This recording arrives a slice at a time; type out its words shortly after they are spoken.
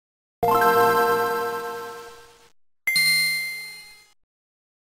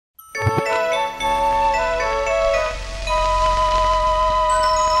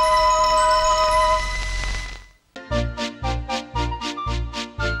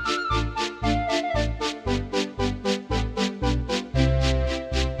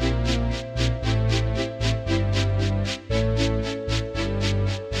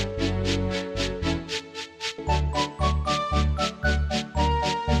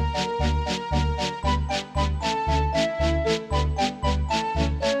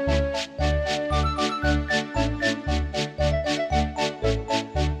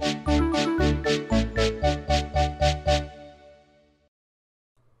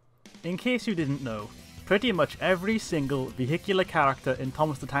In case you didn't know, pretty much every single vehicular character in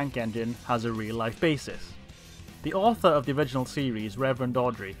Thomas the Tank Engine has a real life basis. The author of the original series, Reverend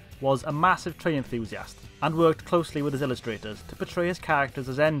Audrey, was a massive train enthusiast and worked closely with his illustrators to portray his characters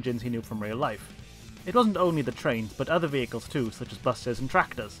as engines he knew from real life. It wasn't only the trains, but other vehicles too, such as buses and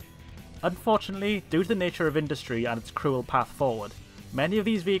tractors. Unfortunately, due to the nature of industry and its cruel path forward, many of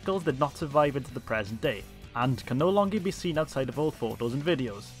these vehicles did not survive into the present day, and can no longer be seen outside of old photos and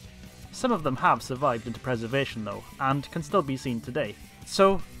videos. Some of them have survived into preservation though, and can still be seen today.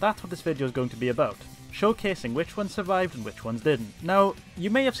 So that's what this video is going to be about, showcasing which ones survived and which ones didn't. Now, you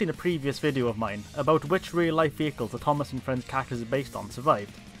may have seen a previous video of mine about which real life vehicles the Thomas and Friends characters are based on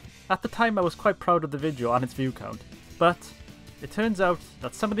survived. At the time I was quite proud of the video and its view count, but it turns out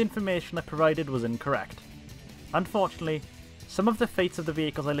that some of the information I provided was incorrect. Unfortunately, some of the fates of the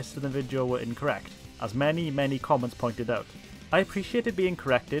vehicles I listed in the video were incorrect, as many comments pointed out. I appreciate it being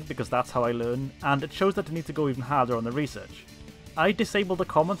corrected because that's how I learn, and it shows that I need to go even harder on the research. I disabled the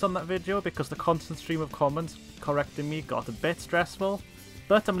comments on that video because the constant stream of comments correcting me got a bit stressful,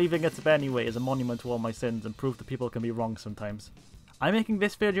 but I'm leaving it up anyway as a monument to all my sins and proof that people can be wrong sometimes. I'm making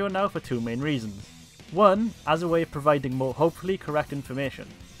this video now for two main reasons. One, as a way of providing more hopefully correct information,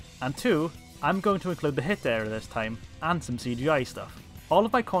 and two, I'm going to include the HiT era this time, and some CGI stuff. All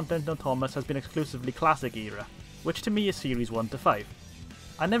of my content on Thomas has been exclusively classic era, which to me is series 1 to 5.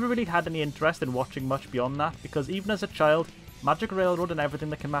 I never really had any interest in watching much beyond that because even as a child, Magic Railroad and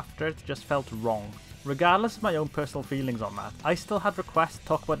everything that came after it just felt wrong. Regardless of my own personal feelings on that, I still had requests to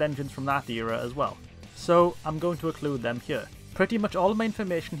talk about engines from that era as well, so I'm going to include them here. Pretty much all of my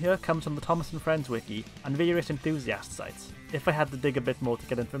information here comes from the Thomas and Friends wiki and various enthusiast sites, if I had to dig a bit more to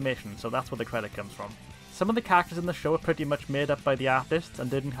get information, so that's where the credit comes from. Some of the characters in the show are pretty much made up by the artists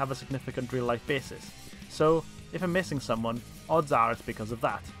and didn't have a significant real life basis, so if I'm missing someone, odds are it's because of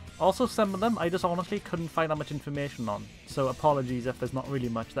that. Also, some of them I just honestly couldn't find that much information on, so apologies if there's not really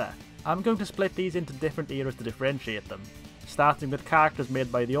much there. I'm going to split these into different eras to differentiate them, starting with characters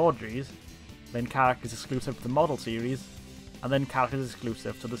made by the Audreys, then characters exclusive to the model series, and then characters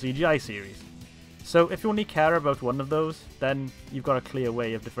exclusive to the CGI series. So if you only care about one of those, then you've got a clear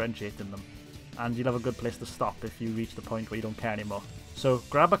way of differentiating them, and you'll have a good place to stop if you reach the point where you don't care anymore. So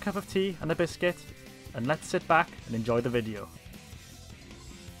grab a cup of tea and a biscuit, and let's sit back and enjoy the video.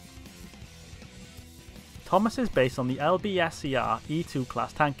 Thomas is based on the LBSCR E2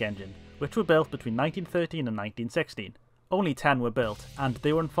 class tank engine, which were built between 1913 and 1916. Only 10 were built, and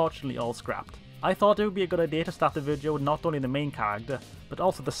they were unfortunately all scrapped. I thought it would be a good idea to start the video with not only the main character, but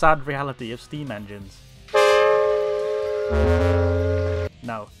also the sad reality of steam engines.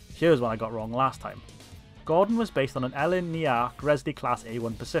 Now, here's what I got wrong last time. Gordon was based on an LNER Gresdy class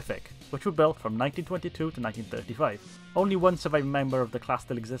A1 Pacific, which were built from 1922 to 1935. Only one surviving member of the class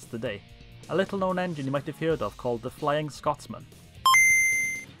still exists today, a little known engine you might have heard of called the Flying Scotsman.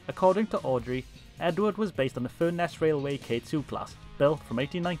 According to Audrey, Edward was based on the Furness Railway K2 class, built from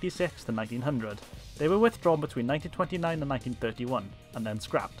 1896 to 1900. They were withdrawn between 1929 and 1931, and then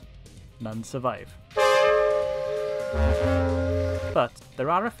scrapped. None survive. But there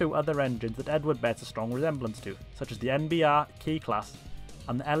are a few other engines that Edward bears a strong resemblance to, such as the NBR K class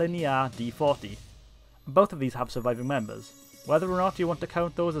and the LNER D40. Both of these have surviving members. Whether or not you want to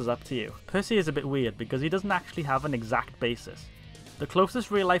count those is up to you. Percy is a bit weird because he doesn't actually have an exact basis. The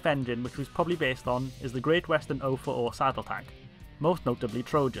closest real life engine which he was probably based on is the Great Western 040 saddle tank, most notably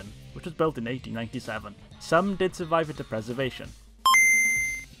Trojan, which was built in 1897. Some did survive into preservation.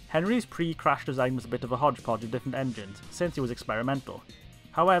 Henry's pre-crash design was a bit of a hodgepodge of different engines, since he was experimental.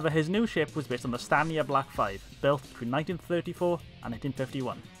 However, his new ship was based on the Stania Black 5, built between 1934 and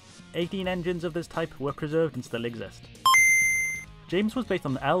 1951. 18 engines of this type were preserved and still exist. James was based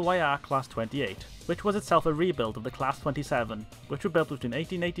on the LYR Class 28, which was itself a rebuild of the Class 27, which were built between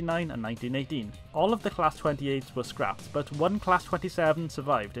 1889 and 1918. All of the Class 28s were scrapped, but one Class 27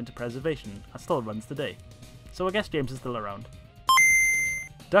 survived into preservation and still runs today. So I guess James is still around.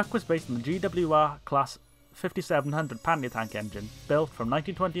 Duck was based on the GWR Class 5700 pannier tank engine, built from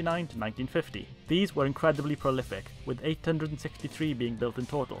 1929 to 1950. These were incredibly prolific, with 863 being built in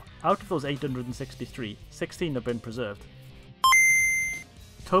total. Out of those 863, 16 have been preserved.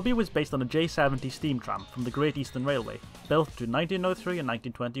 Toby was based on a J70 steam tram from the Great Eastern Railway, built between 1903 and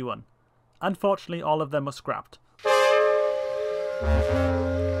 1921. Unfortunately, all of them were scrapped.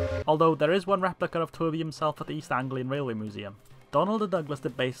 Although there is one replica of Toby himself at the East Anglian Railway Museum. Donald and Douglas are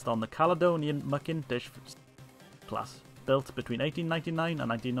based on the Caledonian McIntosh class, built between 1899 and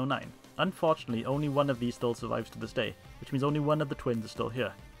 1909. Unfortunately, only one of these still survives to this day, which means only one of the twins is still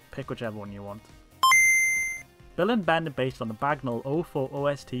here. Pick whichever one you want. Bill and Ben are based on the Bagnall 04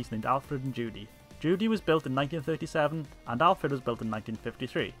 OSTs named Alfred and Judy. Judy was built in 1937 and Alfred was built in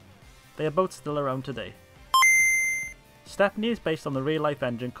 1953. They are both still around today. Stepney is based on the real-life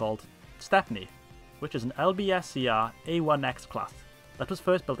engine called Stepney, which is an LBSCR A1X class that was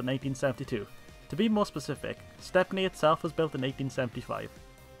first built in 1872. To be more specific, Stepney itself was built in 1875.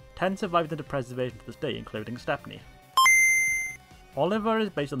 10 survived into preservation to this day, including Stepney. Oliver is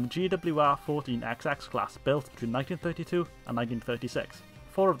based on the GWR 14XX class built between 1932 and 1936.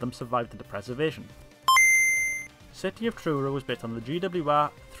 4 of them survived into preservation. City of Truro was based on the GWR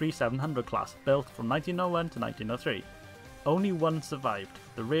 3700 class built from 1901 to 1903. Only 1 survived,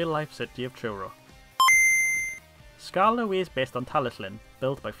 the real-life City of Truro. Scarloway is based on Talyllyn,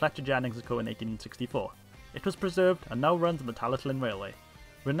 built by Fletcher Jennings & Co in 1864. It was preserved and now runs on the Talyllyn Railway.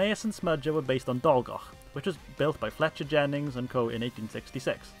 Reneus and Smudger were based on Dolgoch, which was built by Fletcher Jennings & Co in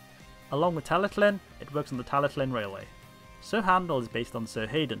 1866. Along with Talyllyn, it works on the Talyllyn Railway. Sir Handel is based on Sir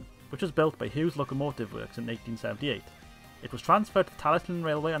Hayden, which was built by Hughes Locomotive Works in 1878. It was transferred to the Talyllyn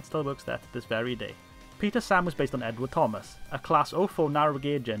Railway and still works there to this very day. Peter Sam was based on Edward Thomas, a Class 04 narrow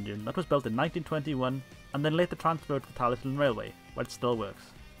gauge engine that was built in 1921 and then later transferred to the Talyllyn Railway, where it still works.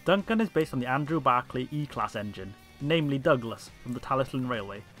 Duncan is based on the Andrew Barclay E-Class engine, namely Douglas, from the Talyllyn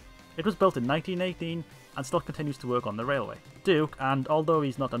Railway. It was built in 1918 and still continues to work on the railway. Duke, and although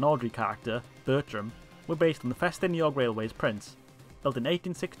he's not an Audrey character, Bertram, were based on the Festyn York Railway's Prince, built in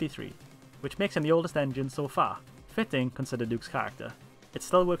 1863, which makes him the oldest engine so far, fitting consider Duke's character. It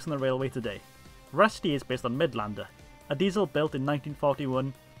still works on the railway today. Rusty is based on Midlander, a diesel built in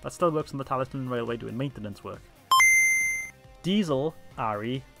 1941 that still works on the Talyllyn Railway doing maintenance work. Diesel,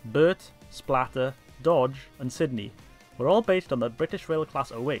 Ari, Burt, Splatter, Dodge and Sydney were all based on the British Rail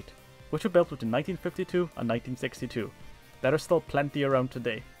Class 08, which were built between 1952 and 1962. There are still plenty around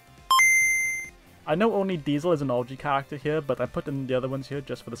today. I know only Diesel is an Audrey character here, but I put in the other ones here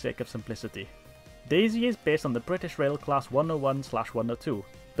just for the sake of simplicity. Daisy is based on the British Rail Class 101/102,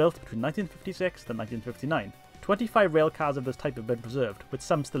 built between 1956 to 1959. 25 railcars of this type have been preserved, with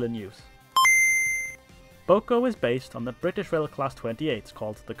some still in use. Boko is based on the British Rail Class 28s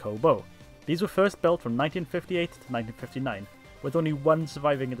called the Kobo. These were first built from 1958 to 1959, with only 1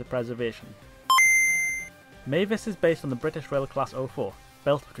 surviving into preservation. Mavis is based on the British Rail Class 04,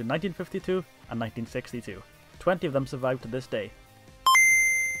 built between 1952 and 1962. 20 of them survive to this day.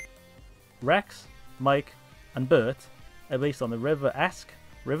 Rex, Mike, and Bert are based on the River Esk,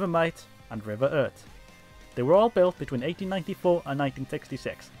 River Mite, and River Urt. They were all built between 1894 and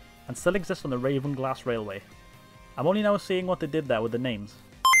 1966, and still exist on the Ravenglass Railway. I'm only now seeing what they did there with the names.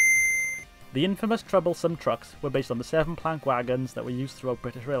 The infamous troublesome trucks were based on the 7-plank wagons that were used throughout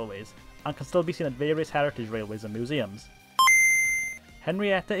British railways, and can still be seen at various heritage railways and museums.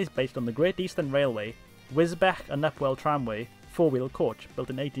 Henrietta is based on the Great Eastern Railway, Wisbech and Upwell Tramway 4-wheel coach built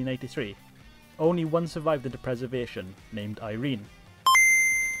in 1883. Only 1 survived into preservation, named Irene.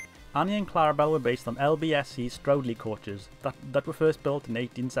 Annie and Clarabelle were based on LBSC Stroudley coaches that were first built in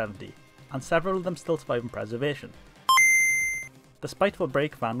 1870, and several of them still survive in preservation. The Spiteful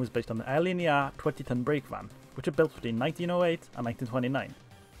Brake Van was based on the LNER 20-ton brake van, which were built between 1908 and 1929.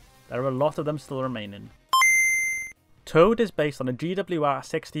 There are a lot of them still remaining. Toad is based on a GWR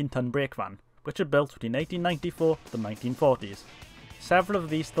 16-ton brake van, which were built between 1894 to the 1940s. Several of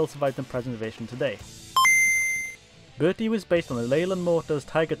these still survived in preservation today. Bertie was based on the Leyland Motors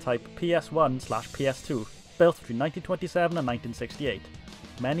Tiger Type PS1/PS2, built between 1927 and 1968.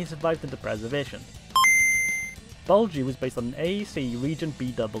 Many survived into preservation. Bulgy was based on an AEC Regent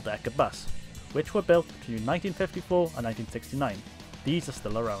B double-decker bus, which were built between 1954 and 1969. These are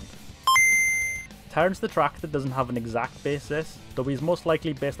still around. Terence the Tractor doesn't have an exact basis, though he is most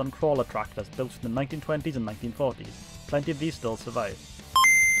likely based on crawler tractors built in the 1920s and 1940s. Plenty of these still survive.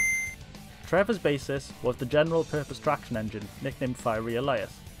 Trevor's basis was the general purpose traction engine, nicknamed Fiery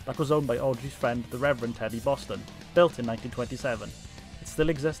Elias, that was owned by Audrey's friend the Reverend Teddy Boston, built in 1927. It still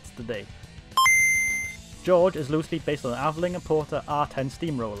exists today. George is loosely based on an Aveling and Porter R10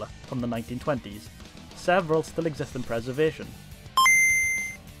 steamroller from the 1920s. Several still exist in preservation.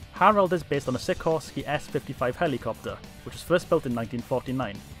 Harold is based on a Sikorsky S-55 helicopter, which was first built in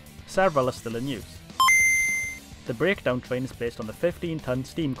 1949. Several are still in use. The Breakdown train is based on the 15-ton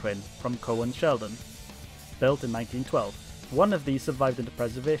steam crane from Cowan Sheldon, built in 1912. One of these survived into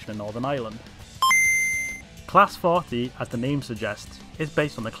preservation in Northern Ireland. Class 40, as the name suggests, is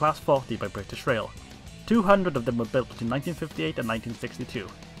based on the Class 40 by British Rail. 200 of them were built between 1958 and 1962,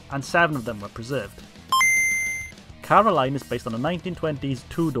 and 7 of them were preserved. Caroline is based on a 1920s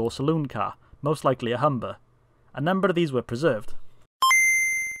 2-door saloon car, most likely a Humber. A number of these were preserved.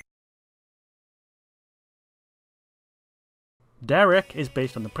 Derrick is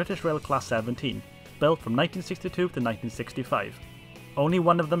based on the British Rail Class 17, built from 1962 to 1965. Only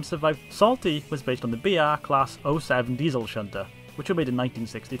one of them survived. Salty was based on the BR Class 07 diesel shunter, which were made in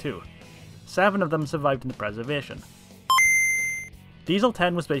 1962. 7 of them survived into preservation. Diesel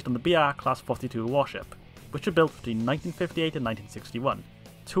 10 was based on the BR Class 42 warship, which were built between 1958 and 1961.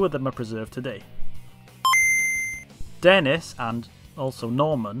 2 of them are preserved today. Dennis and also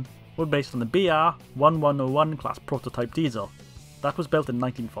Norman were based on the BR 1101 class prototype diesel. That was built in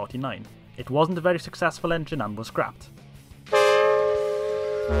 1949. It wasn't a very successful engine and was scrapped.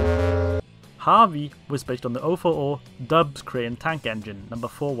 Harvey was based on the 040 Dubs Crane tank engine number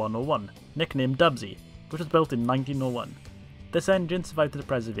 4101, nicknamed Dubsy, which was built in 1901. This engine survived to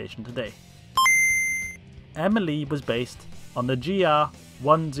preservation today. Emily was based on the GR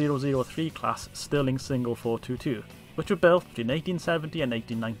 1003 class Stirling Single 422, which were built between 1870 and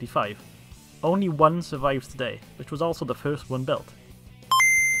 1895. Only one survives today, which was also the first one built.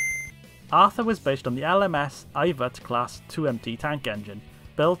 Arthur was based on the LMS Ivat class 2MT tank engine,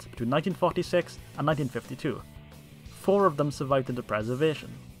 built between 1946 and 1952. 4 of them survived into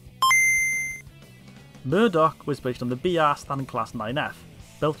preservation. Murdoch was based on the BR Stanton class 9F,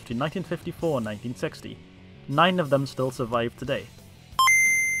 built between 1954 and 1960. 9 of them still survive today.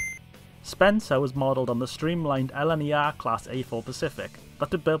 Spencer was modelled on the streamlined LNER class A4 Pacific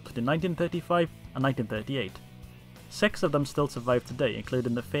that were built between 1935 and 1938. 6 of them still survive today,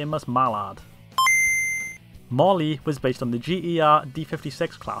 including the famous Mallard. Molly was based on the GER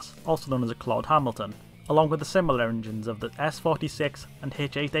D56 class, also known as a Claude Hamilton, along with the similar engines of the S46 and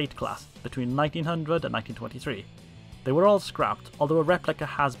H88 class between 1900 and 1923. They were all scrapped, although a replica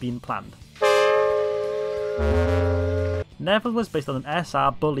has been planned. Neville was based on an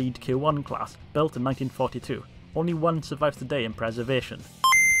SR Bullied Q1 class, built in 1942. Only one survives today in preservation.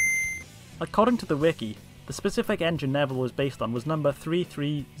 According to the wiki, the specific engine Neville was based on was number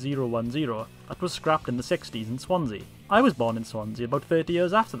 33010 that was scrapped in the 60s in Swansea. I was born in Swansea about 30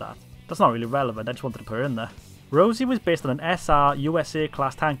 years after that. That's not really relevant, I just wanted to put it in there. Rosie was based on an SR USA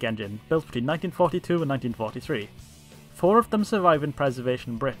class tank engine, built between 1942 and 1943. 4 of them survive in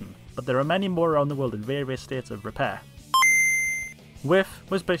preservation in Britain, but there are many more around the world in various states of repair. Whiff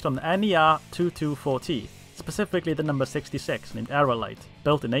was based on the NER 224T, specifically the number 66 named Aerolite,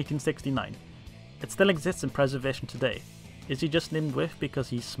 built in 1869. It still exists in preservation today. Is he just named Whiff because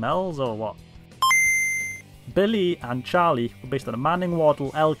he smells or what? Billy and Charlie were based on a Manning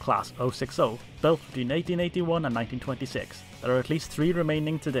Waddell L-Class 060, built between 1881 and 1926. There are at least 3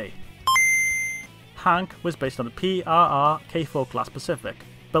 remaining today. Hank was based on the PRR K4 class Pacific,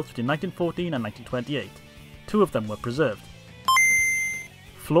 built between 1914 and 1928. 2 of them were preserved.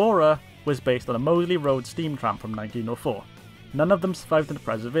 Flora was based on a Moseley Road steam tram from 1904. None of them survived into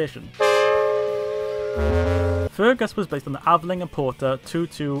preservation. Fergus was based on the Aveling and Porter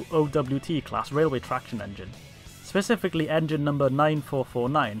 22 OWT class railway traction engine, specifically engine number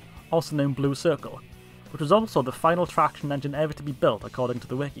 9449, also known Blue Circle, which was also the final traction engine ever to be built according to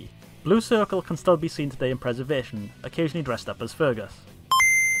the wiki. Blue Circle can still be seen today in preservation, occasionally dressed up as Fergus.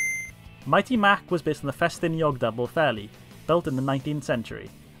 Mighty Mac was based on the Festiniog Double Fairley, built in the 19th century,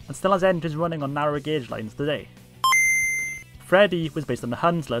 and still has engines running on narrow gauge lines today. Freddy was based on the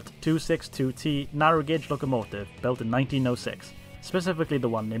Hunslet 262T narrow gauge locomotive built in 1906, specifically the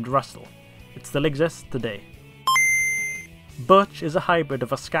one named Russell. It still exists today. Butch is a hybrid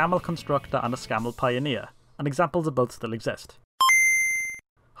of a Scammell Constructor and a Scammell Pioneer, and examples of both still exist.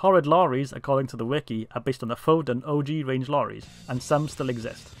 Horrid lorries, according to the wiki, are based on the Foden OG range lorries, and some still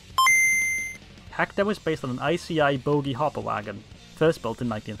exist. Hector was based on an ICI bogie hopper wagon, first built in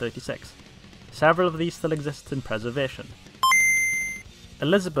 1936. Several of these still exist in preservation.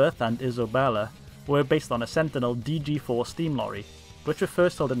 Elizabeth and Isabella were based on a Sentinel DG4 steam lorry, which were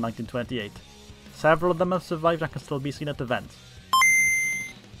first sold in 1928. Several of them have survived and can still be seen at events.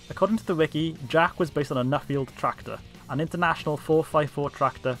 According to the wiki, Jack was based on a Nuffield tractor, an International 454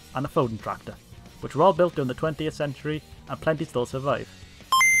 tractor and a Foden tractor, which were all built during the 20th century and plenty still survive.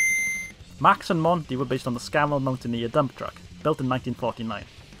 Max and Monty were based on the Scammell Mountaineer dump truck, built in 1949.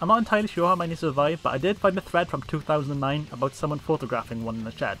 I'm not entirely sure how many survived, but I did find a thread from 2009 about someone photographing one in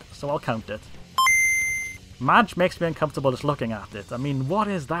a shed, so I'll count it. Madge makes me uncomfortable just looking at it. I mean, what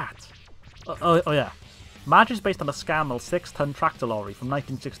is that? Oh yeah. Madge is based on a Scammell 6-ton tractor lorry from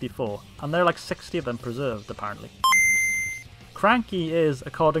 1964, and there are like 60 of them preserved, apparently. Cranky is,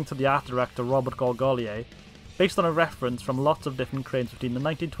 according to the art director Robert Gorgolier, based on a reference from lots of different cranes between the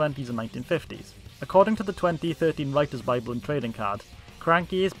 1920s and 1950s. According to the 2013 Writer's Bible and Trading Card,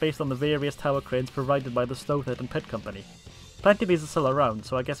 Cranky is based on the various tower cranes provided by the Stowthet and Pitt Company. Plenty of these are still around,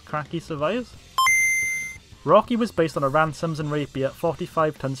 so I guess Cranky survives? Rocky was based on a Ransoms and Rapier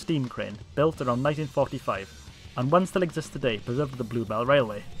 45-ton steam crane built around 1945, and one still exists today, preserved at the Bluebell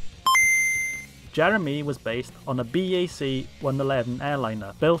Railway. Jeremy was based on a BAC 111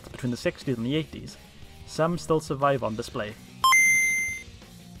 airliner built between the 60s and the 80s. Some still survive on display.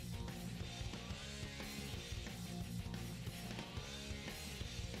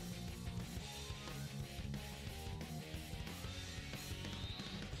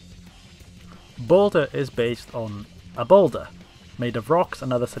 Boulder is based on a boulder, made of rocks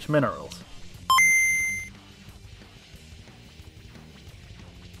and other such minerals.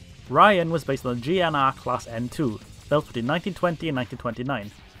 Ryan was based on the GNR Class N2, built between 1920 and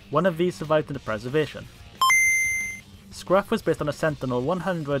 1929. One of these survived into preservation. Scruff was based on a Sentinel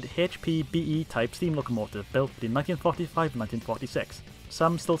 100 HP BE type steam locomotive built between 1945 and 1946.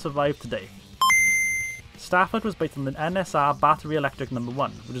 Some still survive today. Stafford was based on the NSR Battery Electric No.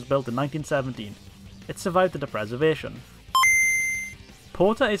 1, which was built in 1917. It survived into preservation.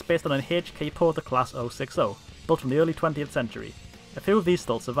 Porter is based on an HK Porter Class 060, built from the early 20th century. A few of these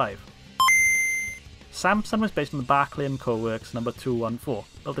still survive. Sampson was based on the Barclay & Co. Works No. 214,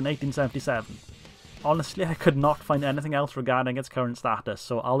 built in 1877. Honestly, I could not find anything else regarding its current status,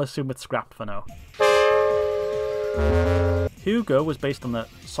 so I'll assume it's scrapped for now. Hugo was based on the,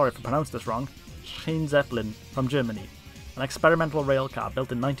 sorry if I pronounced this wrong, Shane Zeppelin from Germany, an experimental railcar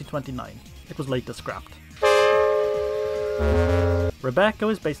built in 1929. It was later scrapped. Rebecca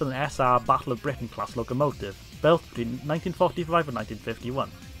is based on an SR Battle of Britain class locomotive, built between 1945 and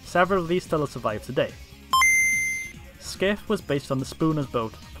 1951. Several of these still survive today. Skiff was based on the Spooner's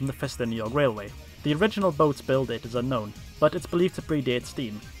boat from the Fister New York Railway. The original boat's build date is unknown, but it's believed to predate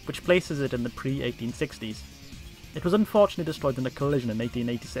steam, which places it in the pre-1860s. It was unfortunately destroyed in a collision in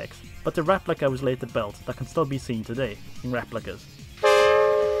 1886, but a replica was later built that can still be seen today in replicas.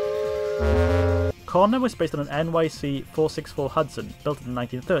 Corner was based on an NYC 464 Hudson built in the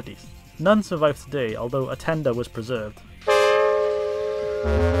 1930s. None survive today, although a tender was preserved.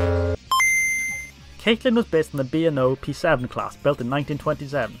 Caitlin was based on the B&O P7 class built in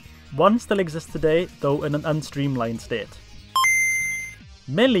 1927. One still exists today, though in an unstreamlined state.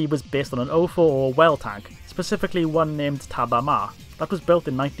 Millie was based on an 040 well tank, specifically one named Tabamar, that was built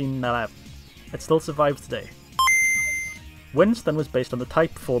in 1911. It still survives today. Winston was based on the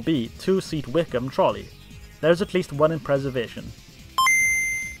Type 4B 2-seat Wickham trolley. There is at least one in preservation.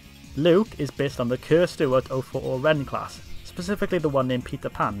 Luke is based on the Kerr Stewart 040 Wren class, specifically the one named Peter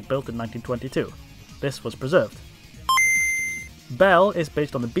Pan, built in 1922. This was preserved. Bell is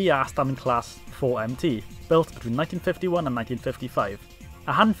based on the BR Standing Class 4MT, built between 1951 and 1955.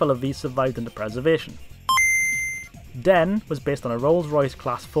 A handful of these survived into preservation. Den was based on a Rolls-Royce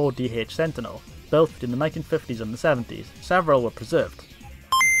Class 4DH Sentinel, built between the 1950s and the 70s. Several were preserved.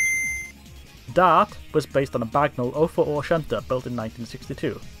 Dart was based on a Bagnall 040 Shunter built in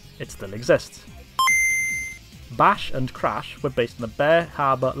 1962. It still exists. Bash and Crash were based on the Bear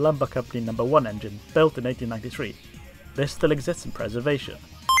Harbour Lumber Company No. 1 engine, built in 1893. This still exists in preservation.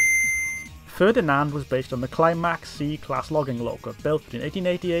 Ferdinand was based on the Climax C class logging loco, built between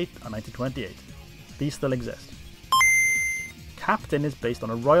 1888 and 1928. These still exist. Captain is based on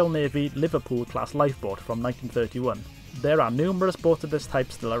a Royal Navy Liverpool class lifeboat from 1931. There are numerous boats of this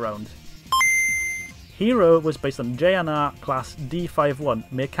type still around. Hero was based on JNR class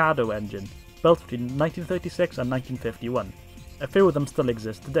D51 Mikado engine, built between 1936 and 1951. A few of them still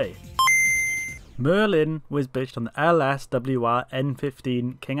exist today. Merlin was based on the LSWR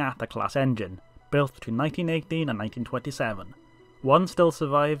N15 King Arthur class engine, built between 1918 and 1927. One still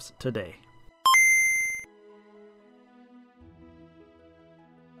survives today.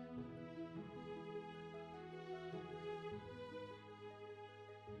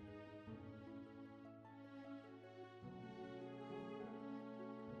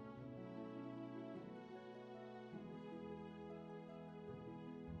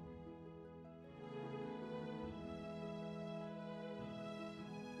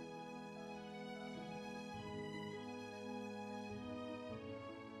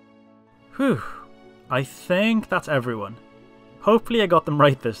 Whew, I think that's everyone. Hopefully I got them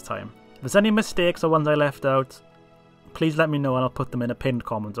right this time. If there's any mistakes or ones I left out, please let me know and I'll put them in a pinned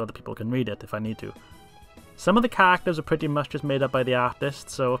comment so other people can read it if I need to. Some of the characters are pretty much just made up by the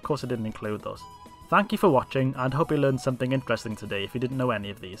artist, so of course I didn't include those. Thank you for watching, and I hope you learned something interesting today if you didn't know any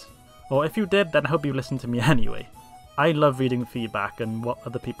of these. Or if you did, then I hope you listened to me anyway. I love reading feedback and what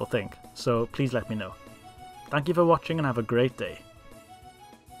other people think, so please let me know. Thank you for watching and have a great day.